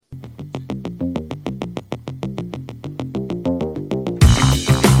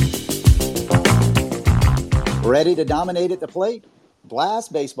Ready to dominate at the plate?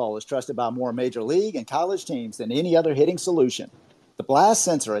 Blast Baseball is trusted by more major league and college teams than any other hitting solution. The Blast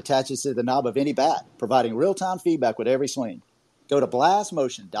sensor attaches to the knob of any bat, providing real-time feedback with every swing. Go to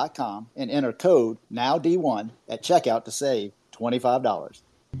blastmotion.com and enter code NOWD1 at checkout to save $25.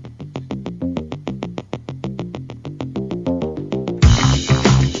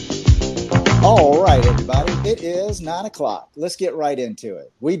 All right, everybody, it is 9 o'clock. Let's get right into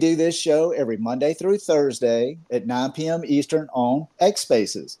it. We do this show every Monday through Thursday at 9 p.m. Eastern on X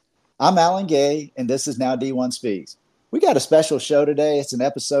Spaces. I'm Alan Gay, and this is Now D1 Speaks. We got a special show today. It's an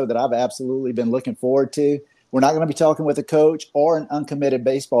episode that I've absolutely been looking forward to. We're not going to be talking with a coach or an uncommitted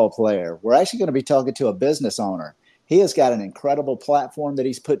baseball player. We're actually going to be talking to a business owner. He has got an incredible platform that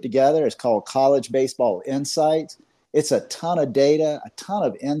he's put together. It's called College Baseball Insights. It's a ton of data, a ton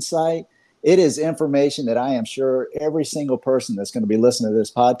of insight. It is information that I am sure every single person that's going to be listening to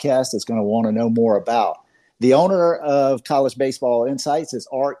this podcast is going to want to know more about. The owner of College Baseball Insights is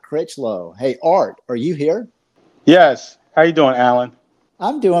Art Crichlow. Hey, Art, are you here? Yes. How you doing, Alan?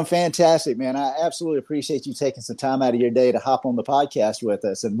 I'm doing fantastic, man. I absolutely appreciate you taking some time out of your day to hop on the podcast with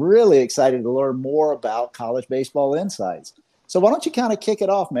us, and really excited to learn more about College Baseball Insights. So why don't you kind of kick it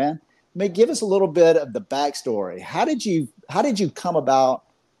off, man? Give us a little bit of the backstory. How did you come about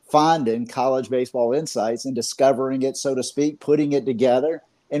finding College Baseball Insights and discovering it, so to speak, putting it together?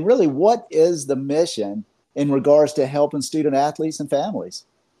 And really, what is the mission in regards to helping student athletes and families?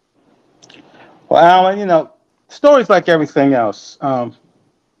 Well, Alan, stories like everything else. I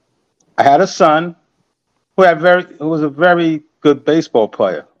had a son who was a very good baseball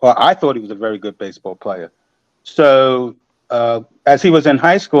player. Well, I thought he was a very good baseball player. So as he was in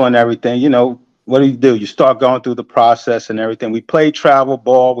high school and everything, what do? You start going through the process and everything. We played travel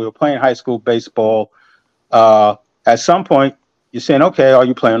ball. We were playing high school baseball. At some point, you're saying, okay, are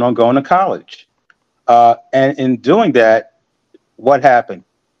you planning on going to college? And in doing that, what happened?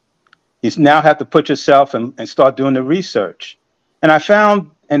 You now have to put yourself and start doing the research. And I found,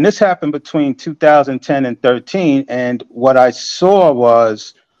 and this happened between 2010 and 13, and what I saw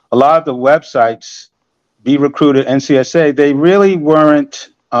was a lot of the websites, Be Recruited, NCSA, they really weren't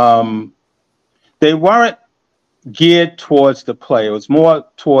geared towards the player. It was more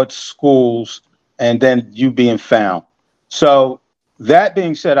towards schools and then you being found. So that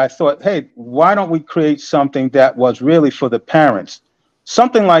being said, I thought, hey, why don't we create something that was really for the parents?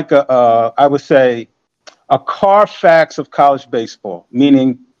 Something like I would say, a Carfax of college baseball,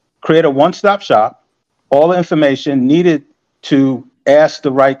 meaning create a one-stop shop, all the information needed to ask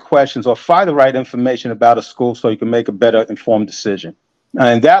the right questions or find the right information about a school so you can make a better informed decision.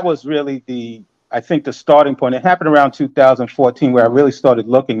 And that was really the starting point. It happened around 2014 where I really started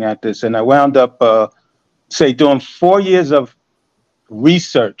looking at this, and I wound up, doing 4 years of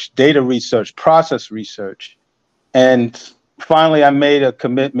research, data research, process research. And finally, I made a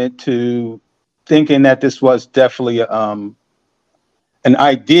commitment to thinking that this was definitely an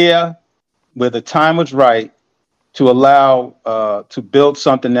idea where the time was right to allow to build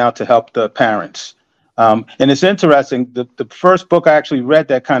something now to help the parents. And it's interesting, the first book I actually read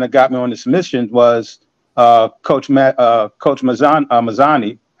that kind of got me on this mission was Coach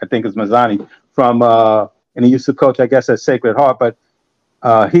Mazzani, I think it's Mazzani, and he used to coach, I guess, at Sacred Heart, but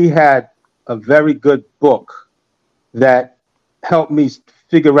he had a very good book that helped me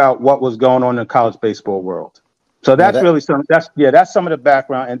figure out what was going on in the college baseball world. So that's that's some of the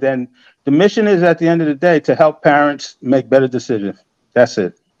background. And then the mission is, at the end of the day, to help parents make better decisions. That's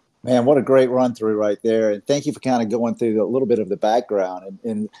it. Man, what a great run through right there. And thank you for kind of going through a little bit of the background,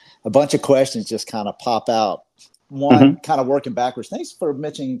 and a bunch of questions just kind of pop out. One, kind of working backwards. Thanks for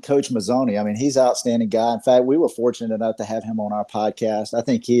mentioning Coach Mazzoni. I mean, he's an outstanding guy. In fact, we were fortunate enough to have him on our podcast. I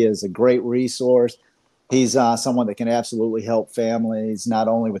think he is a great resource. He's someone that can absolutely help families, not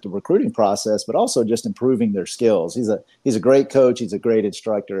only with the recruiting process, but also just improving their skills. He's a great coach. He's a great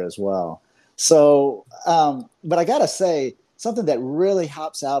instructor as well. So, but I got to say, something that really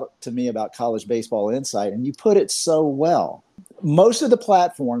hops out to me about College Baseball Insight, and you put it so well. Most of the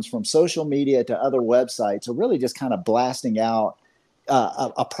platforms, from social media to other websites, are really just kind of blasting out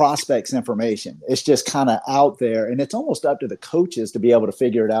a prospect's information. It's just kind of out there, and it's almost up to the coaches to be able to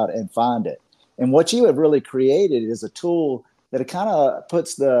figure it out and find it. And what you have really created is a tool that it kind of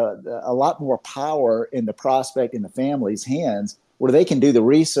puts a lot more power in the prospect and the family's hands, where they can do the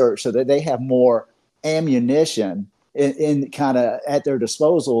research so that they have more ammunition in kind of at their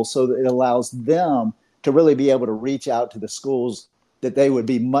disposal, so that it allows them to really be able to reach out to the schools that they would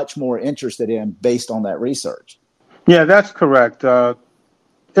be much more interested in based on that research. Yeah, that's correct.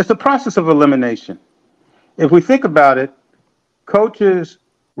 It's a process of elimination. If we think about it, coaches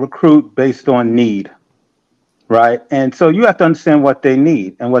recruit based on need, right? And so you have to understand what they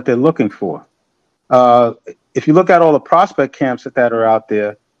need and what they're looking for. Uh, if you look at all the prospect camps that are out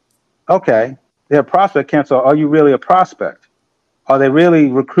there, okay, they're prospect camps. So are you really a prospect? Are they really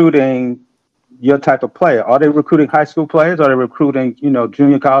recruiting your type of player? Are they recruiting high school players? Are they recruiting,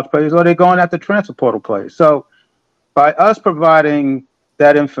 junior college players? Or are they going after transfer portal players? So by us providing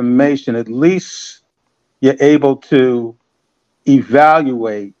that information, at least you're able to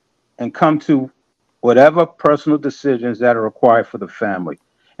evaluate and come to whatever personal decisions that are required for the family.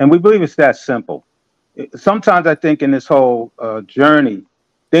 And we believe it's that simple. Sometimes I think in this whole journey,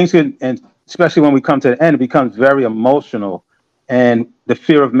 things can, and especially when we come to the end, it becomes very emotional and the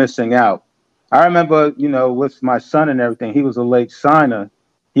fear of missing out. I remember, with my son and everything, he was a late signer.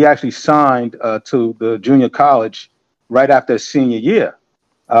 He actually signed to the junior college right after his senior year.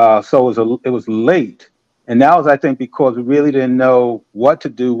 So it was late. And that was, I think, because we really didn't know what to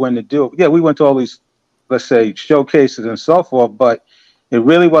do, when to do it. Yeah, we went to all these, let's say, showcases and so forth, but it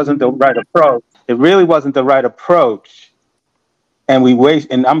really wasn't the right approach. It really wasn't the right approach. And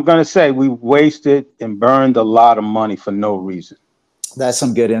and I'm going to say we wasted and burned a lot of money for no reason. That's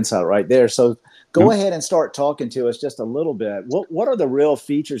some good insight right there. So go ahead and start talking to us just a little bit. What are the real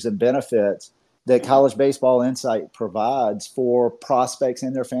features and benefits that College Baseball Insight provides for prospects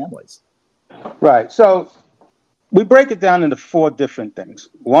and their families? Right. So we break it down into 4 different things.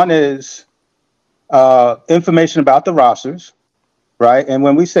 One is information about the rosters, right? And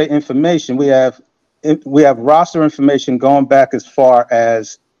when we say information, we have roster information going back as far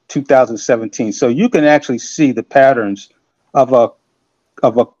as 2017. So you can actually see the patterns of a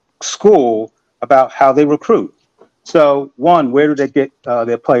school about how they recruit. So one, where do they get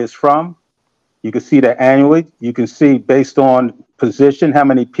their players from? You can see that annually. You can see based on position, how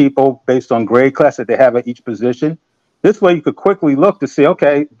many people based on grade class that they have at each position. This way you could quickly look to see,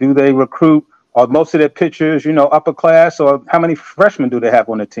 okay, do they recruit, are most of their pitchers, upper class, or how many freshmen do they have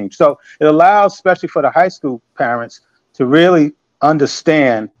on the team? So it allows, especially for the high school parents, to really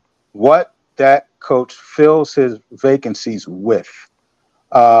understand what that coach fills his vacancies with.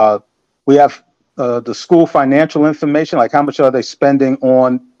 We have the school financial information, like how much are they spending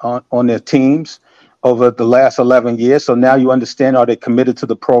on their teams over the last 11 years. So now you understand, are they committed to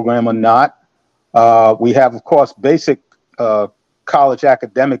the program or not? We have, of course, basic college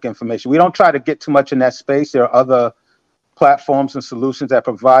academic information. We don't try to get too much in that space. There are other platforms and solutions that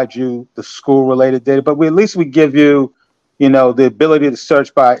provide you the school-related data, but at least we give you, the ability to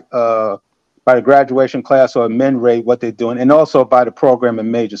search by the graduation class or min rate, what they're doing, and also by the program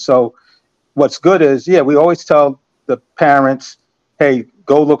and major. So what's good is, we always tell the parents, hey,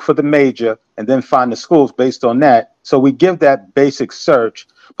 go look for the major and then find the schools based on that. So we give that basic search.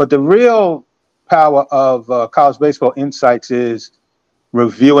 But the real power of College Baseball Insights is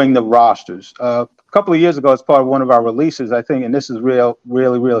reviewing the rosters. A couple of years ago, as part of one of our releases, I think, and this is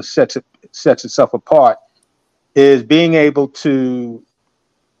really sets itself apart, is being able to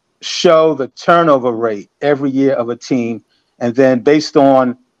show the turnover rate every year of a team, and then based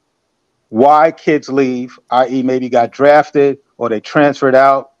on why kids leave, i.e. maybe got drafted or they transferred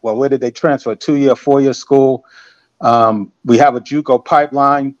out. Well, where did they transfer? 2-year, 4-year school. We have a JUCO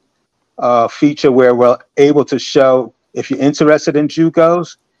pipeline feature where we're able to show, if you're interested in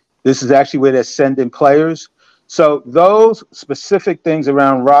JUCOs, this is actually where they're sending players. So those specific things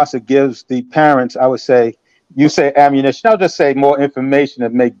around roster gives the parents, I would say, you say ammunition, I'll just say more information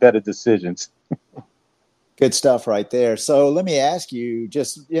and make better decisions. Good stuff right there. So let me ask you,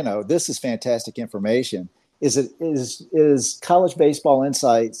 just, this is fantastic information. Is College Baseball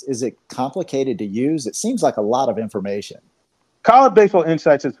Insights, is it complicated to use? It seems like a lot of information. College Baseball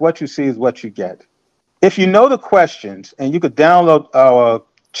Insights is what you see is what you get. If you know the questions, and you could download our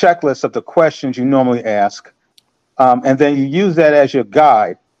checklist of the questions you normally ask, and then you use that as your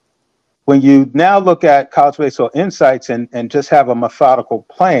guide. When you now look at College Baseball Insights and just have a methodical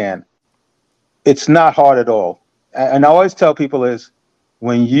plan, it's not hard at all. And I always tell people is,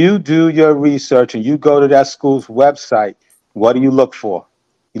 when you do your research and you go to that school's website, what do you look for?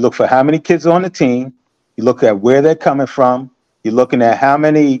 You look for how many kids are on the team. You look at where they're coming from. You're looking at how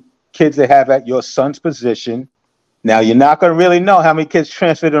many kids they have at your son's position. Now, you're not going to really know how many kids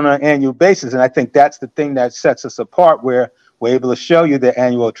transferred on an annual basis. And I think that's the thing that sets us apart, where we're able to show you the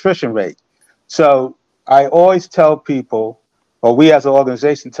annual attrition rate. So I always tell people, or we as an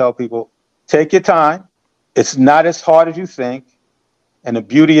organization tell people, take your time. It's not as hard as you think. And the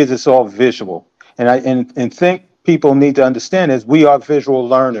beauty is it's all visual. And I think people need to understand is we are visual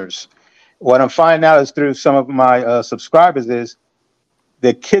learners. What I'm finding out is through some of my subscribers is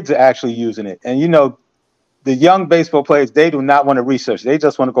the kids are actually using it. And, the young baseball players, they do not want to research. They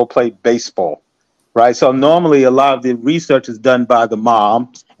just want to go play baseball. right? So normally a lot of the research is done by the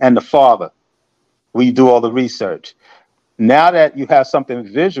mom and the father. We do all the research. Now that you have something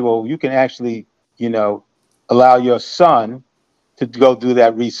visual, you can actually, allow your son to go do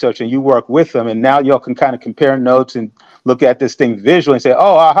that research, and you work with them, and now y'all can kind of compare notes and look at this thing visually and say,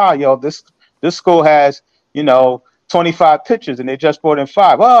 oh, aha, this school has, 25 pictures and they just brought in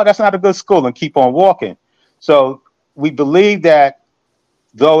 5. Oh, that's not a good school, and keep on walking. So we believe that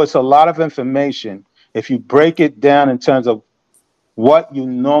though it's a lot of information, if you break it down in terms of what you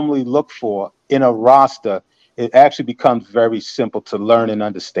normally look for in a roster, it actually becomes very simple to learn and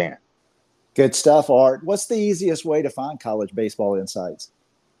understand. Good stuff, Art. What's the easiest way to find college baseball insights?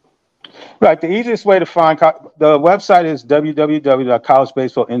 Right. The easiest way to find the website is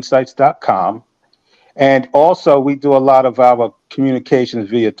www.collegebaseballinsights.com. And also, we do a lot of our communications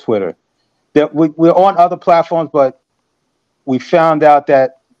via Twitter. We're on other platforms, but we found out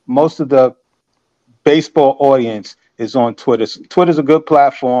that most of the baseball audience is on Twitter. Twitter's a good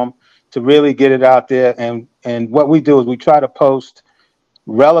platform to really get it out there. And what we do is we try to post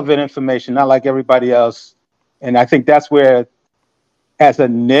relevant information, not like everybody else. And I think that's where, as a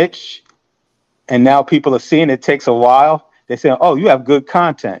niche, and now people are seeing it takes a while. They're saying, oh, you have good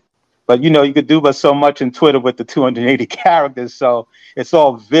content. But, you could do but so much in Twitter with the 280 characters. So it's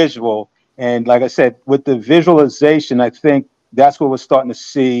all visual. And like I said, with the visualization, I think that's where we're starting to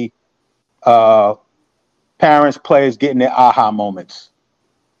see parents, players getting their aha moments.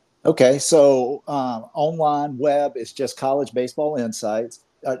 Okay, so online web is just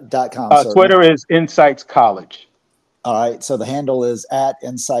collegebaseballinsights.com. Twitter is Insights College. All right, so the handle is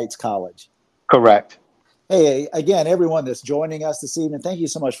 @Insights College. Correct. Hey, again, everyone that's joining us this evening, thank you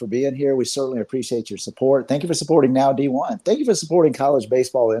so much for being here. We certainly appreciate your support. Thank you for supporting Now D1. Thank you for supporting College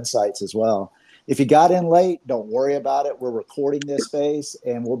Baseball Insights as well. If you got in late, don't worry about it. We're recording this space,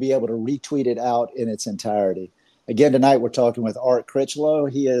 and we'll be able to retweet it out in its entirety. Again, tonight we're talking with Art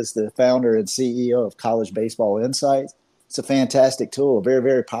Crichlow. He is the founder and CEO of College Baseball Insights. It's a fantastic tool, a very,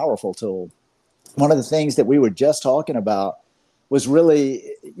 very powerful tool. One of the things that we were just talking about was really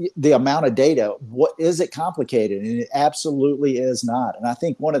the amount of data. What is it complicated? And it absolutely is not. And I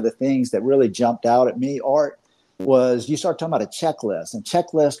think one of the things that really jumped out at me, Art, was you start talking about a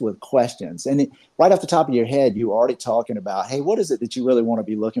checklist with questions. And right off the top of your head, you were already talking about, hey, what is it that you really want to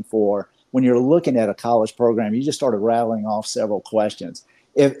be looking for when you're looking at a college program? You just started rattling off several questions.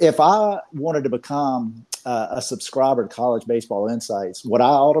 If I wanted to become a subscriber to College Baseball Insights, would I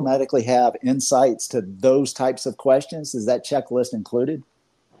automatically have insights to those types of questions? Is that checklist included?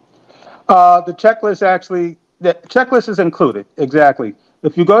 The checklist is included. Exactly.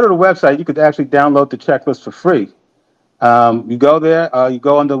 If you go to the website, you could actually download the checklist for free. You go there, you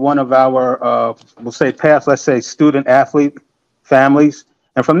go under one of our, we'll say past, let's say student athlete families.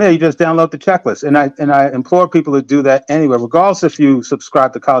 And from there, you just download the checklist. And I implore people to do that anyway, regardless if you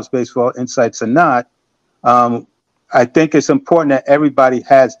subscribe to College Baseball Insights or not. I think it's important that everybody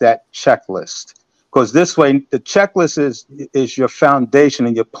has that checklist, because this way the checklist is your foundation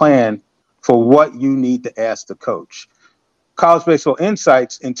and your plan for what you need to ask the coach. College Baseball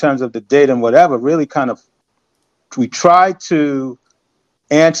Insights, in terms of the data and whatever, really we try to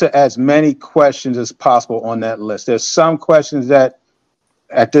answer as many questions as possible on that list. There's some questions that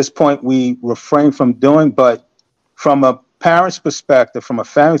at this point we refrain from doing, but from a parent's perspective, from a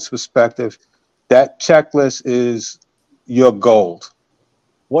family's perspective, that checklist is your gold.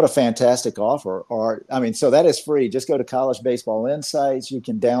 What a fantastic offer, Art. I mean, so that is free. Just go to College Baseball Insights. You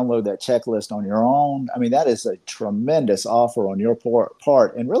can download that checklist on your own. I mean, that is a tremendous offer on your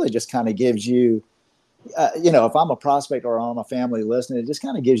part, and really just kind of gives you, if I'm a prospect or I'm a family listening, it just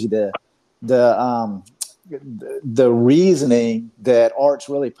kind of gives you the reasoning that Art's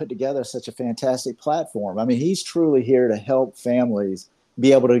really put together such a fantastic platform. I mean, he's truly here to help families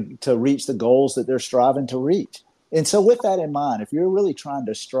be able to reach the goals that they're striving to reach. And so with that in mind, if you're really trying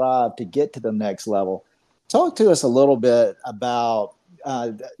to strive to get to the next level, talk to us a little bit about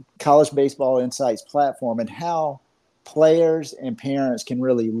College Baseball Insights platform and how players and parents can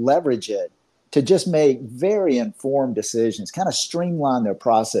really leverage it to just make very informed decisions, kind of streamline their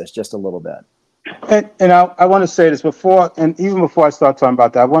process just a little bit. And I want to say this before, and even before I start talking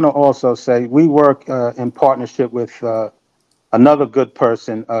about that, I want to also say we work in partnership with another good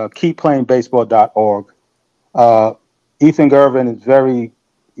person, keepplayingbaseball.org. Ethan Gervin is very,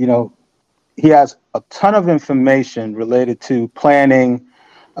 he has a ton of information related to planning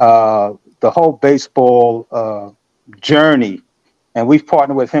the whole baseball journey. And we've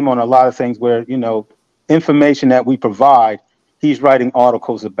partnered with him on a lot of things where, information that we provide, he's writing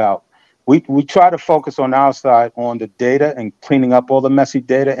articles about. we try to focus on our side on the data and cleaning up all the messy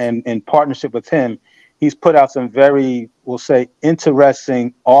data. And in partnership with him, he's put out some very, we'll say,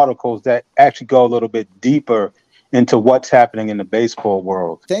 interesting articles that actually go a little bit deeper into what's happening in the baseball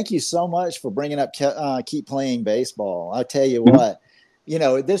world. Thank you so much for bringing up Keep Playing Baseball. I'll tell you what,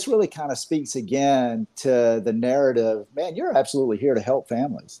 this really kind of speaks again to the narrative. Man, you're absolutely here to help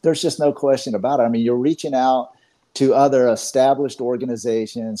families. There's just no question about it. I mean, you're reaching out to other established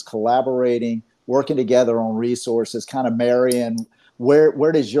organizations, collaborating, working together on resources, kind of marrying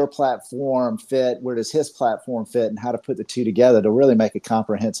where does your platform fit, where does his platform fit, and how to put the two together to really make a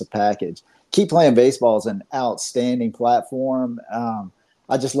comprehensive package. Keep Playing Baseball is an outstanding platform.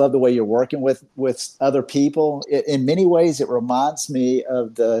 I just love the way you're working with other people. In many ways, it reminds me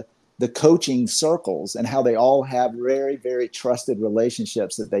of the coaching circles and how they all have very, very trusted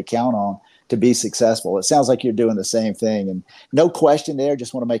relationships that they count on to be successful. It sounds like you're doing the same thing, and no question there.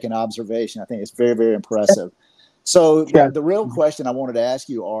 Just want to make an observation. I think it's very, very impressive. So the real question I wanted to ask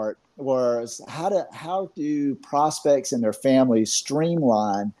you, Art, was how do prospects and their families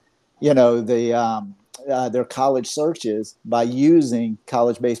streamline, their college searches by using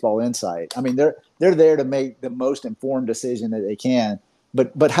College Baseball Insight? I mean, they're there to make the most informed decision that they can,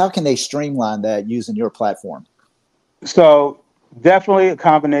 but how can they streamline that using your platform? So definitely a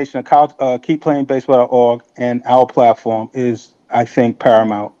combination of KeepPlayingBaseball.org and our platform is, I think,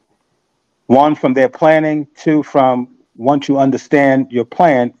 paramount. One, from their planning. Two, from once you understand your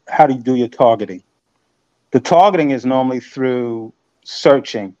plan, how do you do your targeting? The targeting is normally through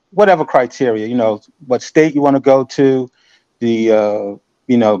searching, whatever criteria, what state you want to go to, the,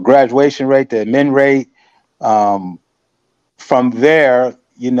 graduation rate, the admin rate. From there,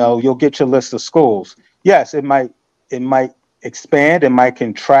 you'll get your list of schools. Yes, it might expand, it might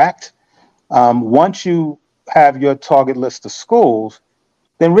contract. Once you have your target list of schools,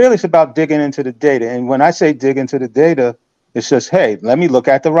 then really it's about digging into the data. And when I say dig into the data, it's just, hey, let me look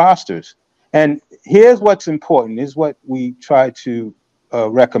at the rosters. And here's what's important, is what we try to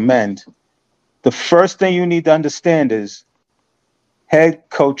recommend. The first thing you need to understand is head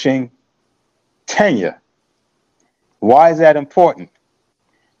coaching tenure. Why is that important?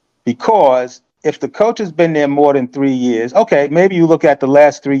 Because if the coach has been there more than 3 years, okay, maybe you look at the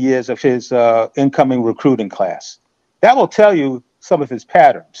last 3 years of his incoming recruiting class. That will tell you some of his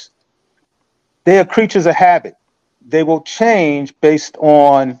patterns. They are creatures of habit. They will change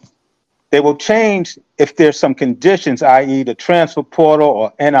if there's some conditions, i.e. the transfer portal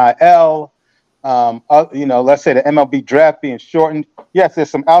or NIL, let's say the MLB draft being shortened. Yes, there's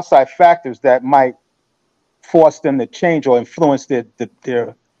some outside factors that might force them to change or influence their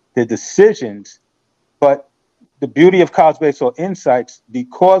decisions. But the beauty of College Baseball Insights,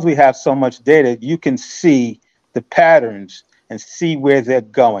 because we have so much data, you can see the patterns and see where they're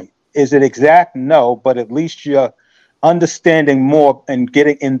going. Is it exact? No, but at least you're understanding more and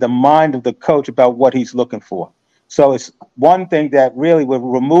getting in the mind of the coach about what he's looking for. So it's one thing that really we're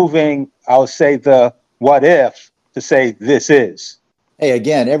removing, I would say, the what if to say this is. Hey,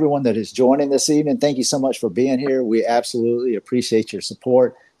 again, everyone that is joining this evening, thank you so much for being here. We absolutely appreciate your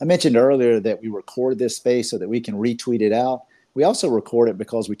support. I mentioned earlier that we record this space so that we can retweet it out. We also record it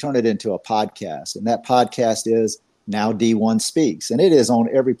because we turn it into a podcast, and that podcast is Now D1 Speaks, and it is on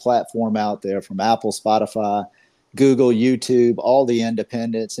every platform out there, from Apple, Spotify, Google, YouTube, all the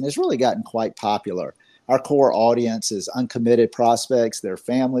independents, and it's really gotten quite popular. Our core audience is uncommitted prospects, their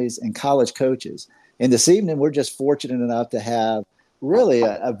families, and college coaches. And this evening, we're just fortunate enough to have really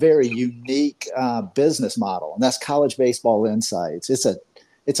a very unique business model, and that's College Baseball Insights.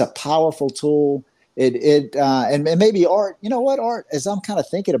 It's a powerful tool. And maybe Art, you know what, Art, as I'm kind of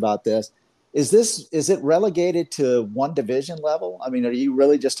thinking about this, is it relegated to one division level? I mean, are you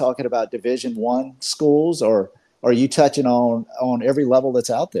really just talking about Division I schools, or are you touching on every level that's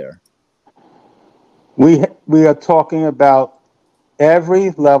out there? We are talking about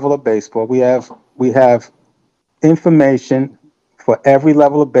every level of baseball. We have information for every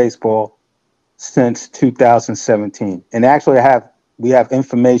level of baseball since 2017. And actually we have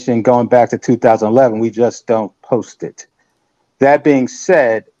information going back to 2011. We just don't post it. That being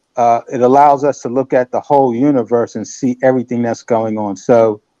said, it allows us to look at the whole universe and see everything that's going on.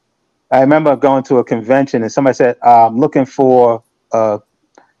 So I remember going to a convention and somebody said, I'm looking for,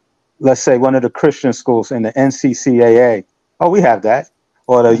 let's say, one of the Christian schools in the NCCAA. Oh, we have that.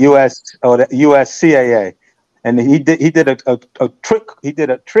 Or the USCAA. And he did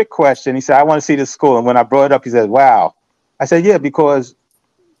a trick question. He said, I want to see this school. And when I brought it up, he said, wow. I said, yeah, because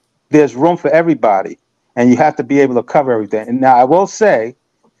there's room for everybody and you have to be able to cover everything. And now I will say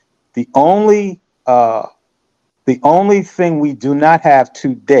the only thing we do not have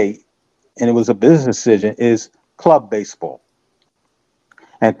to date and it was a business decision, is club baseball.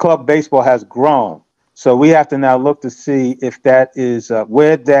 And club baseball has grown. So we have to now look to see if that is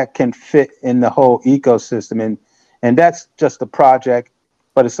where that can fit in the whole ecosystem. And that's just a project,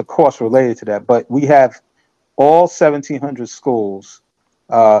 but it's a cost related to that. But we have all 1,700 schools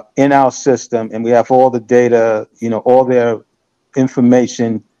in our system, and we have all the data, all their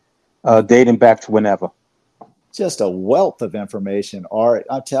information dating back to whenever. Just a wealth of information, Art.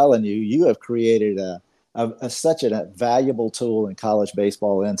 I'm telling you, you have created such a valuable tool in college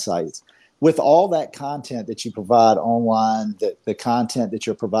baseball insights. With all that content that you provide online, the content that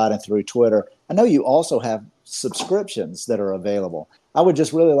you're providing through Twitter, I know you also have subscriptions that are available. I would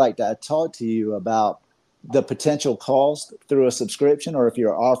just really like to talk to you about the potential cost through a subscription, or if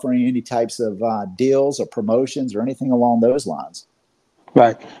you're offering any types of deals or promotions or anything along those lines.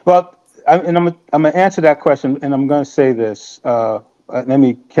 Right. Well, I'm going to answer that question, and I'm going to say this. Let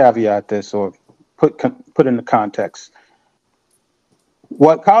me caveat this or put in the context.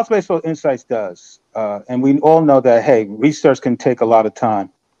 What College Baseball Insights does, and we all know that, hey, research can take a lot of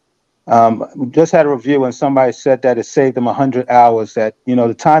time. We just had a review and somebody said that it saved them 100 hours, that,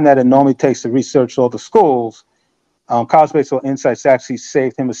 the time that it normally takes to research all the schools, College Baseball Insights actually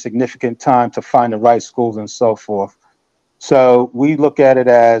saved him a significant time to find the right schools and so forth. So we look at it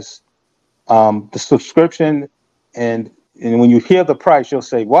as the subscription, and when you hear the price, you'll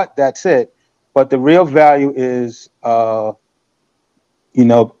say, what? That's it. But the real value is, the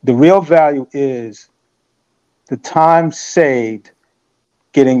time saved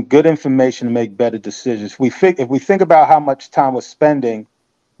getting good information to make better decisions. If we think about how much time we're spending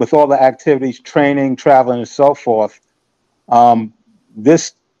with all the activities, training, traveling, and so forth,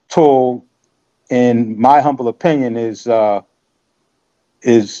 this tool, in my humble opinion, is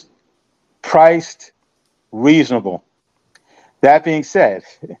priced reasonable. That being said,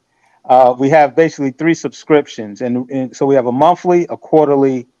 we have basically 3 subscriptions, and so we have a monthly, a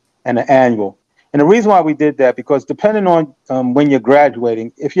quarterly, and an annual. And the reason why we did that, because depending on when you're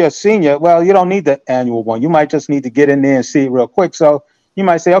graduating, if you're a senior, well, you don't need the annual one. You might just need to get in there and see it real quick. So you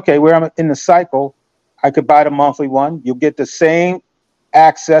might say, okay, where I'm in the cycle, I could buy the monthly one. You'll get the same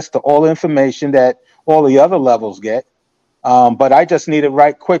access to all the information that all the other levels get. But I just need it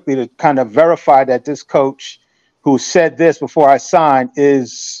right quickly to kind of verify that this coach who said this before I signed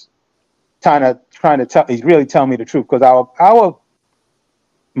is trying to tell, he's really telling me the truth. Because our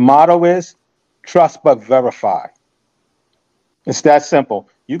motto is trust but verify. It's that simple.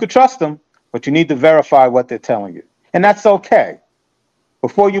 You could trust them, but you need to verify what they're telling you. And that's okay.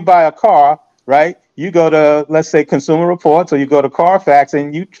 Before you buy a car, right, you go to, let's say, Consumer Reports, or you go to Carfax,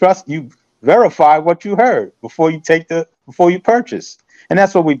 and you verify what you heard before you purchase. And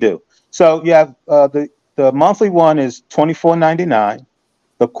that's what we do. So you have the monthly one is $24.99.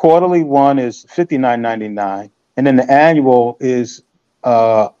 The quarterly one is $59.99. And then the annual is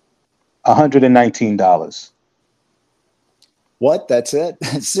 $119. What? That's it?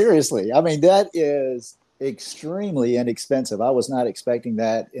 Seriously. I mean, that is extremely inexpensive. I was not expecting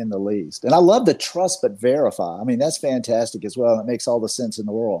that in the least. And I love the trust but verify. I mean, that's fantastic as well. It makes all the sense in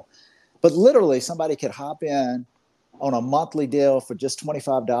the world. But literally, somebody could hop in on a monthly deal for just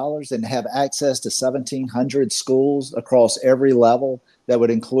 $25 and have access to 1,700 schools across every level. That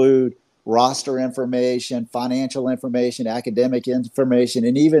would include roster information, financial information, academic information,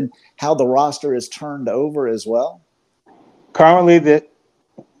 and even how the roster is turned over as well. Currently,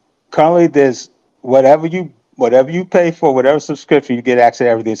 there's whatever you pay for, whatever subscription, you get access to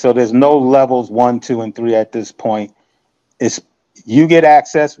everything. So there's no levels 1, 2, and 3 at this point. You get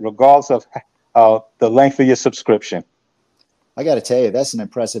access regardless of the length of your subscription. I got to tell you, that's an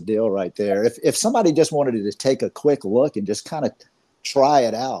impressive deal right there. If somebody just wanted to take a quick look and just kind of try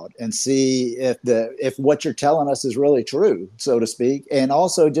it out and see if what you're telling us is really true, so to speak, and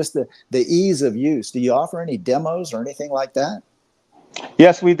also just the ease of use. Do you offer any demos or anything like that?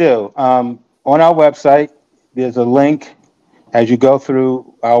 Yes, we do. On our website, there's a link as you go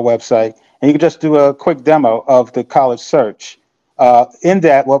through our website, and you can just do a quick demo of the college search. In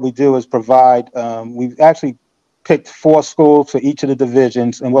that, what we do is provide, we've actually picked 4 schools for each of the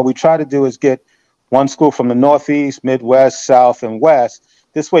divisions, and what we try to do is get one school from the Northeast, Midwest, South, and West.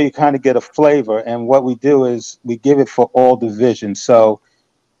 This way you kind of get a flavor, and what we do is we give it for all divisions. So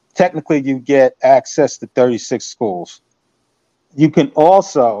technically you get access to 36 schools. You can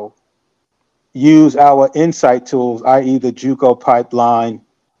also use our insight tools, i.e. the JUCO pipeline,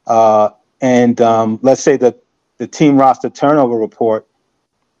 and let's say the team roster turnover report.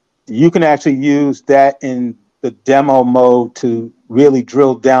 You can actually use that in the demo mode to really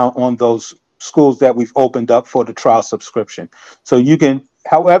drill down on those schools that we've opened up for the trial subscription. So you can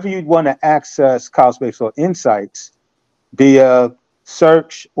however you'd want to access college baseball insights via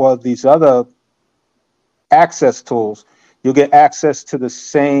search or these other access tools, you'll get access to the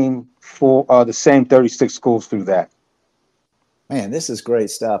same 36 schools through that. Man, this is great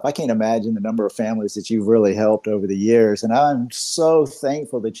stuff. I can't imagine the number of families that you've really helped over the years. And I'm so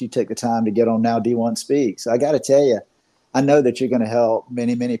thankful that you took the time to get on Now D1 Speaks. I got to tell you, I know that you're going to help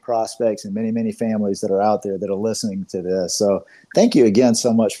many, many prospects and many, many families that are out there that are listening to this. So thank you again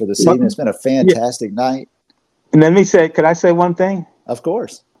so much for this evening. It's been a fantastic night. And could I say one thing? Of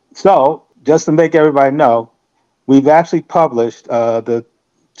course. So just to make everybody know, we've actually published the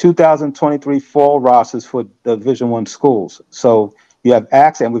 2023 fall rosters for the Division I schools. So you have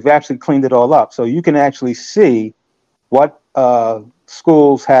access, and we've actually cleaned it all up. So you can actually see what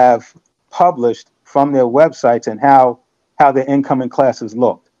schools have published from their websites and how their incoming classes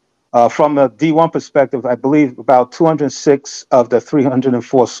looked. From the D1 perspective, I believe about 206 of the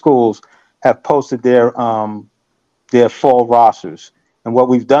 304 schools have posted their fall rosters. And what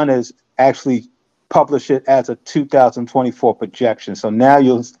we've done is actually publish it as a 2024 projection. So now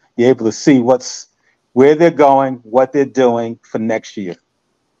you'll be able to see where they're going, what they're doing for next year.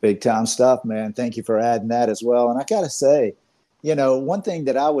 Big time stuff, man. Thank you for adding that as well. And I got to say, one thing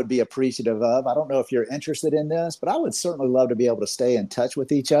that I would be appreciative of, I don't know if you're interested in this, but I would certainly love to be able to stay in touch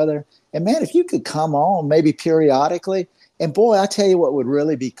with each other. And man, if you could come on maybe periodically, and boy, I tell you what would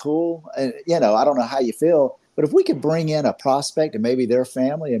really be cool. And, I don't know how you feel, but if we could bring in a prospect and maybe their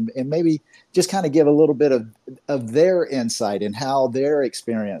family and maybe just kind of give a little bit of their insight and how their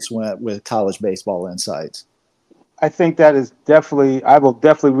experience went with college baseball insights. I think that is I will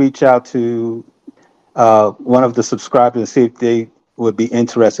definitely reach out to one of the subscribers and see if they would be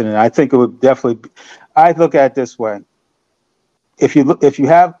interested in it. I think it would definitely I look at it this way. If you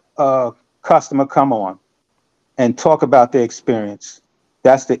have a customer come on and talk about their experience,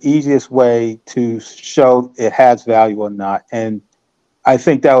 that's the easiest way to show it has value or not. And I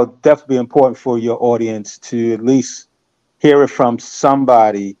think that would definitely be important for your audience to at least hear it from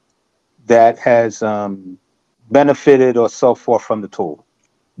somebody that has benefited or so forth from the tool.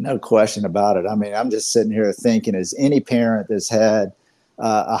 No question about it. I mean, I'm just sitting here thinking, as any parent that's had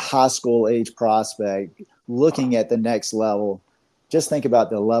a high school age prospect looking at the next level, just think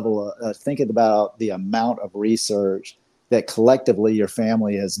about thinking about the amount of research that collectively your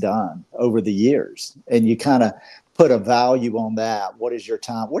family has done over the years. And you kind of put a value on that. What is your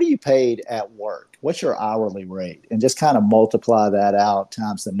time? What are you paid at work? What's your hourly rate? And just kind of multiply that out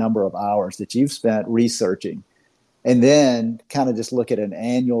times the number of hours that you've spent researching. And then kind of just look at an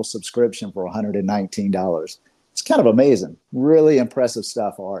annual subscription for $119. It's kind of amazing. Really impressive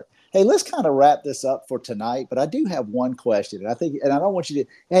stuff, Art. Hey, let's kind of wrap this up for tonight, but I do have one question. And I don't want you to,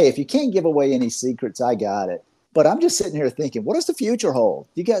 hey, if you can't give away any secrets, I got it. But I'm just sitting here thinking, what does the future hold?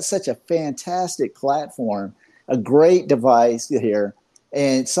 You got such a fantastic platform, a great device here,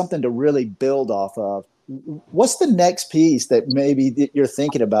 and something to really build off of. What's the next piece that maybe you're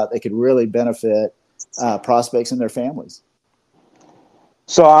thinking about that could really benefit prospects and their families?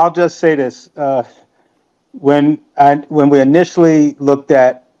 So I'll just say this. When we initially looked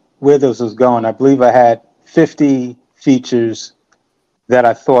at where this was going, I believe I had 50 features that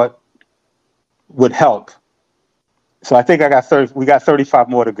I thought would help. So I think we got 35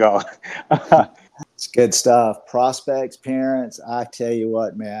 more to go. It's good stuff. Prospects, parents, I tell you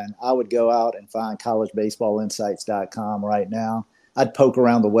what, man, I would go out and find collegebaseballinsights.com right now. I'd poke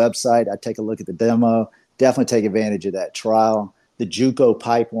around the website. I'd take a look at the demo. Definitely take advantage of that trial. The JUCO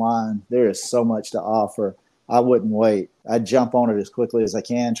pipeline, there is so much to offer. I wouldn't wait. I'd jump on it as quickly as I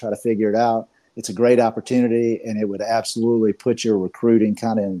can, try to figure it out. It's a great opportunity, and it would absolutely put your recruiting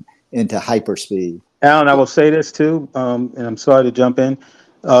kind of into hyperspeed. Alan, I will say this too, and I'm sorry to jump in.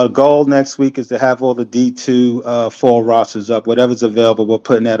 Goal next week is to have all the D2 fall rosters up. Whatever's available, we're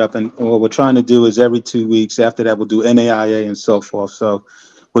putting that up. And what we're trying to do is every 2 weeks. After that, we'll do NAIA and so forth. So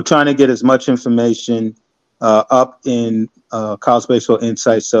we're trying to get as much information up in College Baseball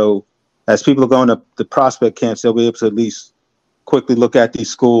Insights. So as people are going to the prospect camps, they'll be able to at least quickly look at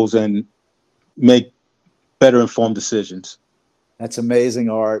these schools and make better informed decisions. That's amazing,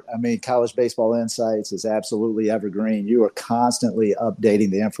 Art. I mean, College Baseball Insights is absolutely evergreen. You are constantly updating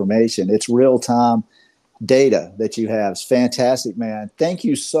the information. It's real-time data that you have. It's fantastic, man. Thank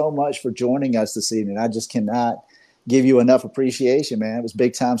you so much for joining us this evening. I just cannot give you enough appreciation, man. It was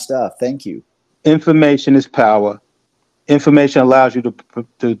big-time stuff. Thank you. Information is power. Information allows you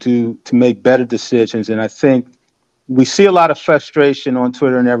to make better decisions. And I think we see a lot of frustration on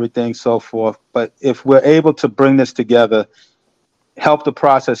Twitter and everything, so forth. But if we're able to bring this together, help the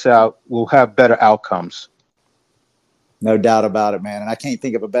process out, we'll have better outcomes. No doubt about it, man. And I can't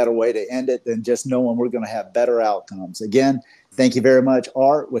think of a better way to end it than just knowing we're going to have better outcomes. Again, thank you very much,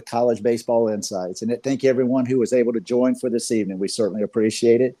 Art, with College Baseball Insights. And thank you, everyone who was able to join for this evening. We certainly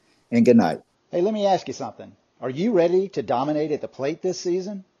appreciate it. And good night. Hey, let me ask you something. Are you ready to dominate at the plate this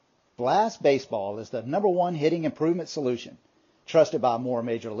season? Blast Baseball is the #1 hitting improvement solution, trusted by more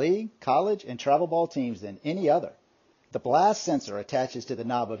major league, college, and travel ball teams than any other. The Blast sensor attaches to the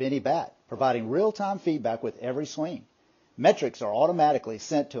knob of any bat, providing real-time feedback with every swing. Metrics are automatically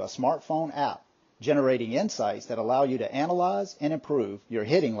sent to a smartphone app, generating insights that allow you to analyze and improve your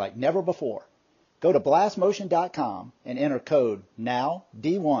hitting like never before. Go to blastmotion.com and enter code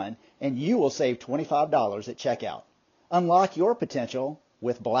NOWD1 and you will save $25 at checkout. Unlock your potential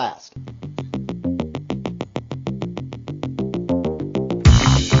with Blast.